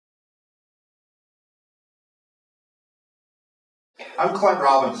I'm Clint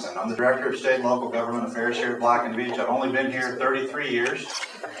Robinson. I'm the Director of State and Local Government Affairs here at Black and Beach. I've only been here 33 years.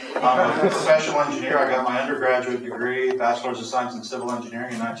 I'm a professional engineer. I got my undergraduate degree, Bachelor's of Science in Civil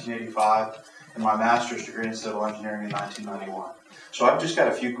Engineering in 1985, and my master's degree in Civil Engineering in 1991. So I've just got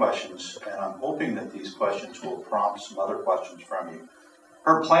a few questions, and I'm hoping that these questions will prompt some other questions from you.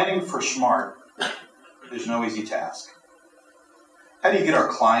 Planning for SMART is no easy task. How do you get our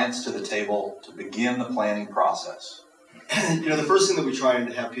clients to the table to begin the planning process? The first thing that we try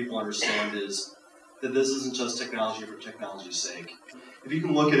to have people understand is that this isn't just technology for technology's sake. If you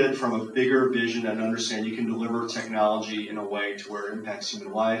can look at it from a bigger vision and understand you can deliver technology in a way to where it impacts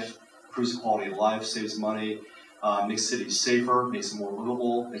human life, improves the quality of life, saves money, makes cities safer, makes them more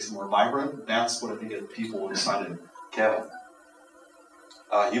livable, makes them more vibrant, that's what I think gets people excited. Kevin,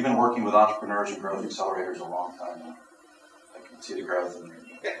 you've been working with entrepreneurs and growth accelerators a long time now. I can see the growth in your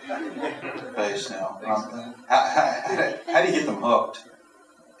face now. How do you get them hooked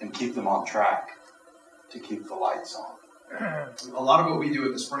and keep them on track to keep the lights on? A lot of what we do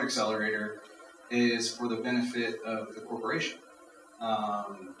at the Sprint Accelerator is for the benefit of the corporation.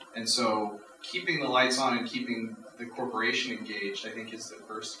 And so keeping the lights on and keeping the corporation engaged, I think, is the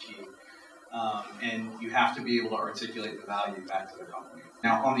first key. And you have to be able to articulate the value back to the company.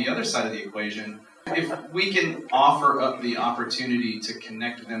 Now, on the other side of the equation, if we can offer up the opportunity to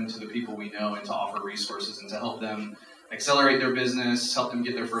connect them to the people we know and to offer resources and to help them accelerate their business, help them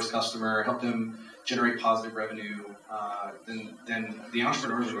get their first customer, help them generate positive revenue, then the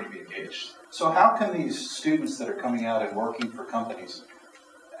entrepreneurs are going to be engaged. So how can these students that are coming out and working for companies,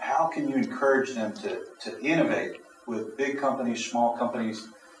 how can you encourage them to innovate with big companies, small companies,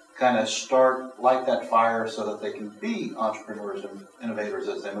 kind of light that fire so that they can be entrepreneurs and innovators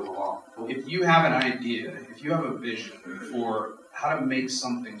as they move along? If you have an idea, if you have a vision for how to make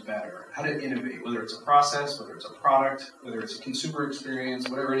something better, how to innovate, whether it's a process, whether it's a product, whether it's a consumer experience,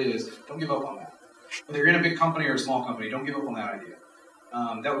 whatever it is, don't give up on that. Whether you're in a big company or a small company, don't give up on that idea.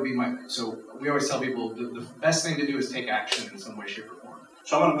 That would be so we always tell people the best thing to do is take action in some way, shape, or form.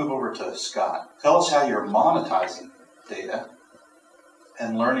 So I'm going to move over to Scott. Tell us how you're monetizing data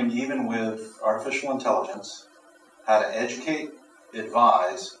and learning, even with artificial intelligence, how to educate,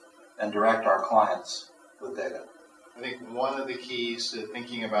 advise, and direct our clients with data. I think one of the keys to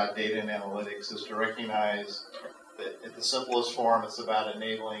thinking about data and analytics is to recognize that at the simplest form, it's about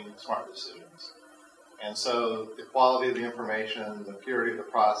enabling smart decisions. And so the quality of the information, the purity of the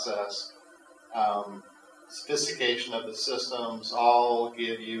process, sophistication of the systems all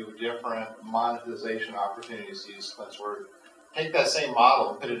give you different monetization opportunities, to use Clint's word. Take that same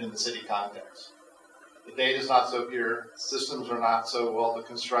model and put it in the city context. The data is not so pure, systems are not so well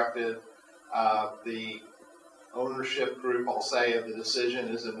constructed, the ownership group, I'll say, of the decision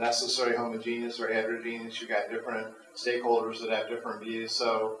isn't necessarily homogeneous or heterogeneous. You've got different stakeholders that have different views.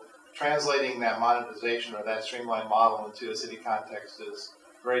 So translating that monetization or that streamlined model into a city context is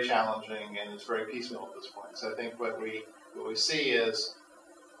very challenging and it's very piecemeal at this point. So I think what we see is,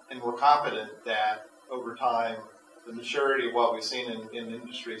 and we're confident that over time, the maturity of what we've seen in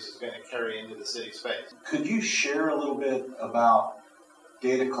industries is going to carry into the city space. Could you share a little bit about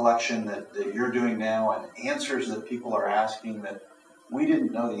data collection that you're doing now and answers that people are asking that we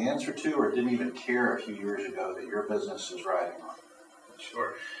didn't know the answer to or didn't even care a few years ago that your business is riding on?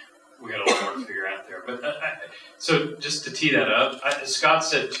 Sure. We got a lot more to figure out there. But so just to tee that up, Scott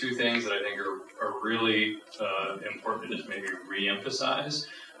said two things that I think are really important to just maybe re-emphasize.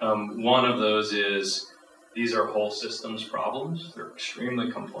 One of those is these are whole systems problems. They're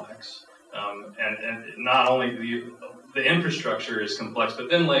extremely complex. And not only the infrastructure is complex, but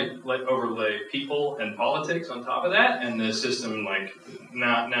then overlay people and politics on top of that, and the system,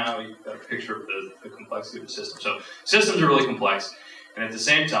 now you've got a picture of the complexity of the system. So systems are really complex, and at the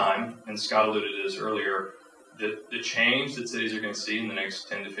same time, and Scott alluded to this earlier, the change that cities are going to see in the next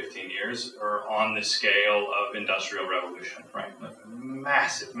 10 to 15 years are on the scale of industrial revolution, right?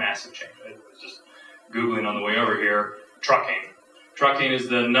 Massive, massive change. I was just Googling on the way over here, trucking. Trucking is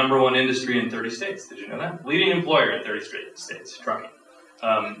the #1 industry in 30 states. Did you know that? Leading employer in 30 states, trucking.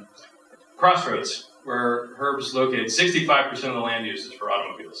 Crossroads, where Herb's located, 65% of the land use is for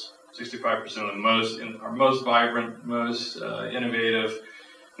automobiles. 65% of our most vibrant, most innovative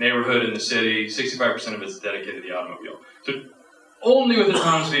neighborhood in the city, 65% of it is dedicated to the automobile. So only with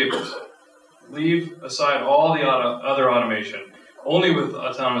autonomous vehicles. Leave aside all the other automation. Only with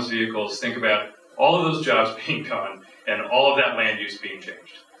autonomous vehicles, think about all of those jobs being gone and all of that land use being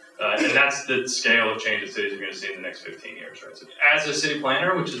changed. And that's the scale of change that cities are going to see in the next 15 years. Right? So as a city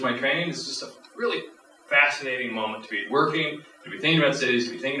planner, which is my training, it's just a really fascinating moment to be working, to be thinking about cities,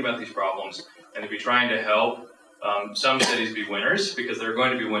 to be thinking about these problems, and to be trying to help some cities be winners, because there are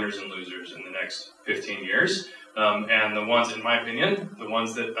going to be winners and losers in the next 15 years. And the ones, in my opinion, the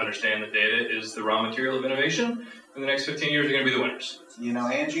ones that understand that data is the raw material of innovation in the next 15 years are going to be the winners. You know,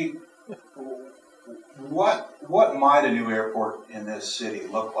 Angie, what might a new airport in this city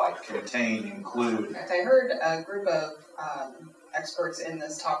look like, contain, include? I heard a group of experts in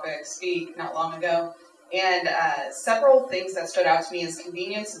this topic speak not long ago, and several things that stood out to me is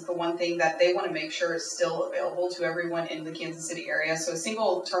convenience is the one thing that they want to make sure is still available to everyone in the Kansas City area. So a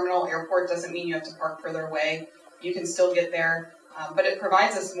single terminal airport doesn't mean you have to park further away. You can still get there, but it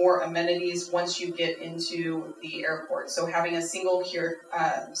provides us more amenities once you get into the airport. So having a single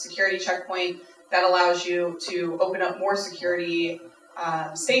security checkpoint that allows you to open up more security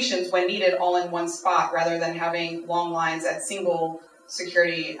stations when needed all in one spot, rather than having long lines at single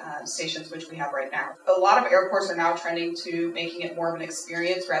security stations, which we have right now. A lot of airports are now trending to making it more of an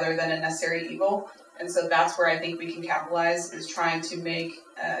experience rather than a necessary evil. And so that's where I think we can capitalize, is trying to make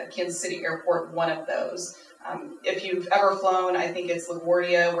Kansas City Airport one of those. If you've ever flown, I think it's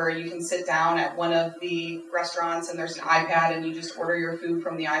LaGuardia, where you can sit down at one of the restaurants and there's an iPad and you just order your food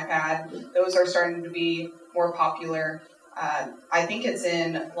from the iPad. Those are starting to be more popular. I think it's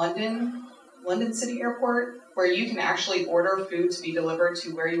in London City Airport, where you can actually order food to be delivered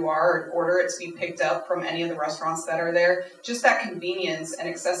to where you are, or order it to be picked up from any of the restaurants that are there. Just that convenience and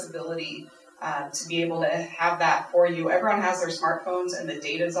accessibility to be able to have that for you. Everyone has their smartphones and the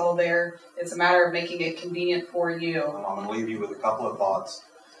data's all there. It's a matter of making it convenient for you. I'm going to leave you with a couple of thoughts.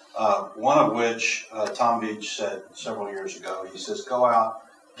 One of which Tom Beach said several years ago. He says, go out,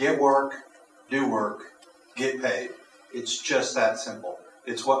 get work, do work, get paid. It's just that simple.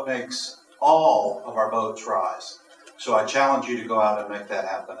 It's what makes all of our boats rise. So I challenge you to go out and make that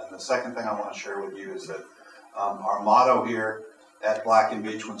happen. And the second thing I want to share with you is that our motto here at Black and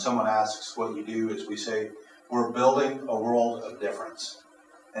Beach, when someone asks what you do, is we say, we're building a world of difference.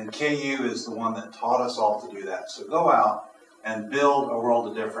 And KU is the one that taught us all to do that. So go out and build a world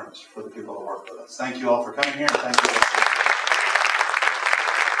of difference for the people that work with us. Thank you all for coming here. Thank you.